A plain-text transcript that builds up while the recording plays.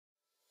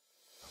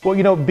Well,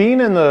 you know,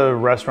 being in the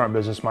restaurant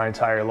business my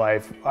entire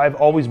life, I've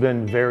always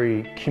been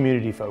very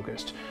community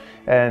focused.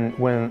 And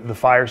when the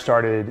fire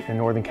started in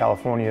Northern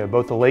California,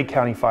 both the Lake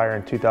County fire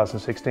in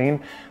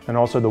 2016 and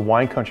also the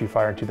Wine Country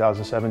fire in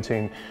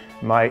 2017,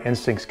 my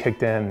instincts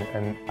kicked in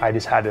and I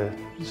just had to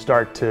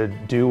start to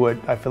do what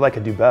I feel like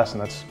I do best,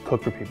 and that's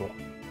cook for people.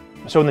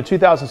 So in the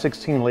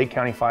 2016 Lake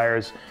County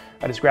fires,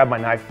 I just grabbed my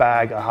knife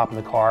bag, I hopped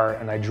in the car,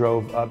 and I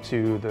drove up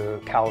to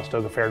the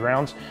Calistoga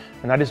Fairgrounds,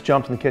 and I just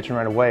jumped in the kitchen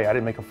right away. I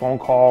didn't make a phone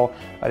call,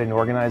 I didn't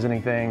organize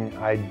anything.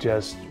 I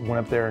just went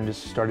up there and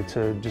just started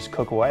to just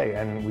cook away,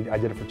 and I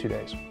did it for 2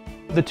 days.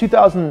 The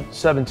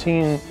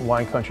 2017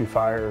 Wine Country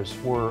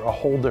fires were a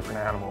whole different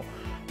animal.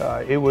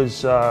 It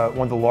was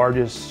one of the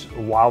largest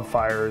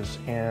wildfires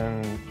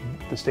in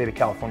the state of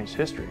California's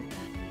history.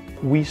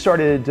 We just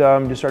started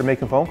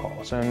making phone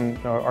calls, and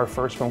our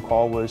first phone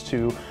call was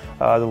to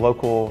the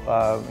local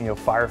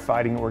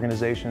firefighting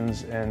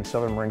organizations in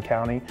Southern Marin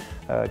County,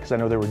 because I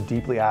know they were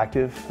deeply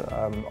active.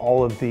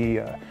 All of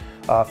the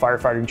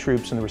firefighting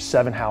troops, and there were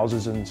 7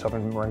 houses in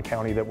Southern Marin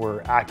County that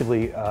were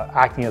actively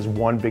acting as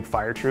one big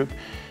fire troop.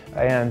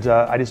 And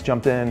I just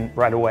jumped in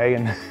right away,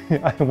 and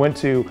I went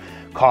to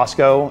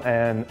Costco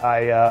and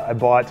I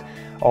bought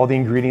all the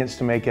ingredients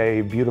to make a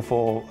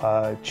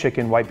beautiful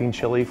chicken white bean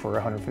chili for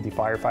 150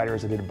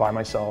 firefighters. I did it by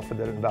myself. I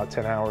did it in about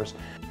 10 hours.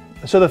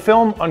 So the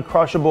film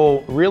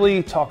Uncrushable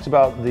really talks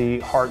about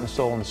the heart and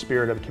soul and the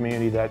spirit of a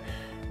community that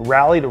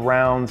rallied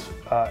around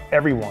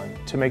everyone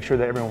to make sure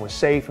that everyone was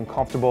safe and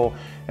comfortable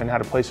and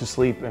had a place to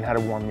sleep and had a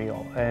warm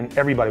meal. And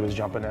everybody was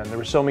jumping in. There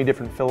were so many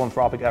different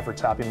philanthropic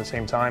efforts happening at the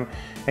same time,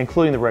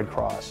 including the Red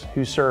Cross,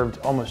 who served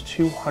almost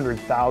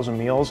 200,000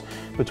 meals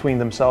between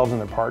themselves and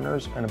their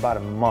partners in about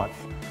a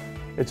month.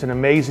 It's an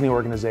amazing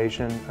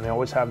organization, and they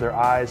always have their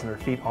eyes and their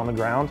feet on the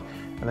ground,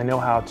 and they know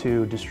how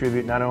to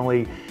distribute not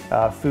only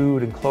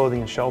food and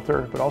clothing and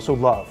shelter, but also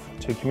love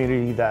to a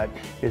community that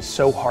is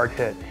so hard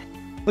hit.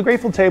 The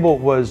Grateful Table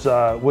was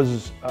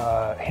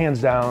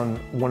hands down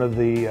one of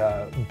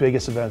the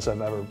biggest events I've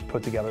ever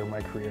put together in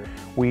my career.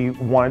 We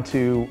wanted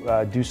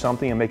to do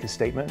something and make a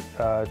statement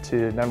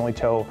to not only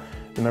tell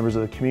the members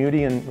of the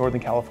community in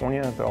Northern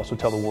California, but also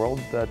tell the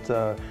world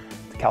that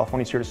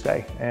California's here to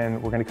stay,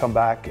 and we're going to come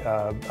back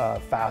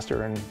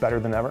faster and better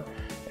than ever.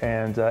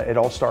 And it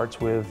all starts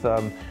with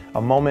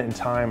a moment in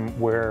time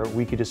where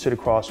we could just sit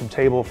across the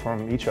table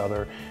from each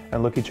other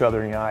and look each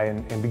other in the eye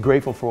and be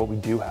grateful for what we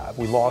do have.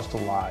 We lost a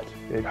lot.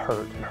 It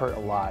hurt a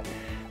lot.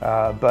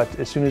 But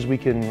as soon as we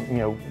can,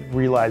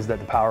 realize that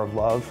the power of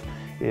love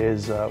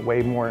is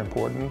way more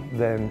important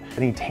than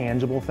any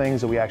tangible things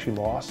that we actually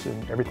lost,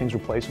 and everything's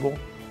replaceable,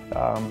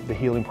 the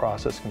healing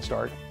process can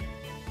start.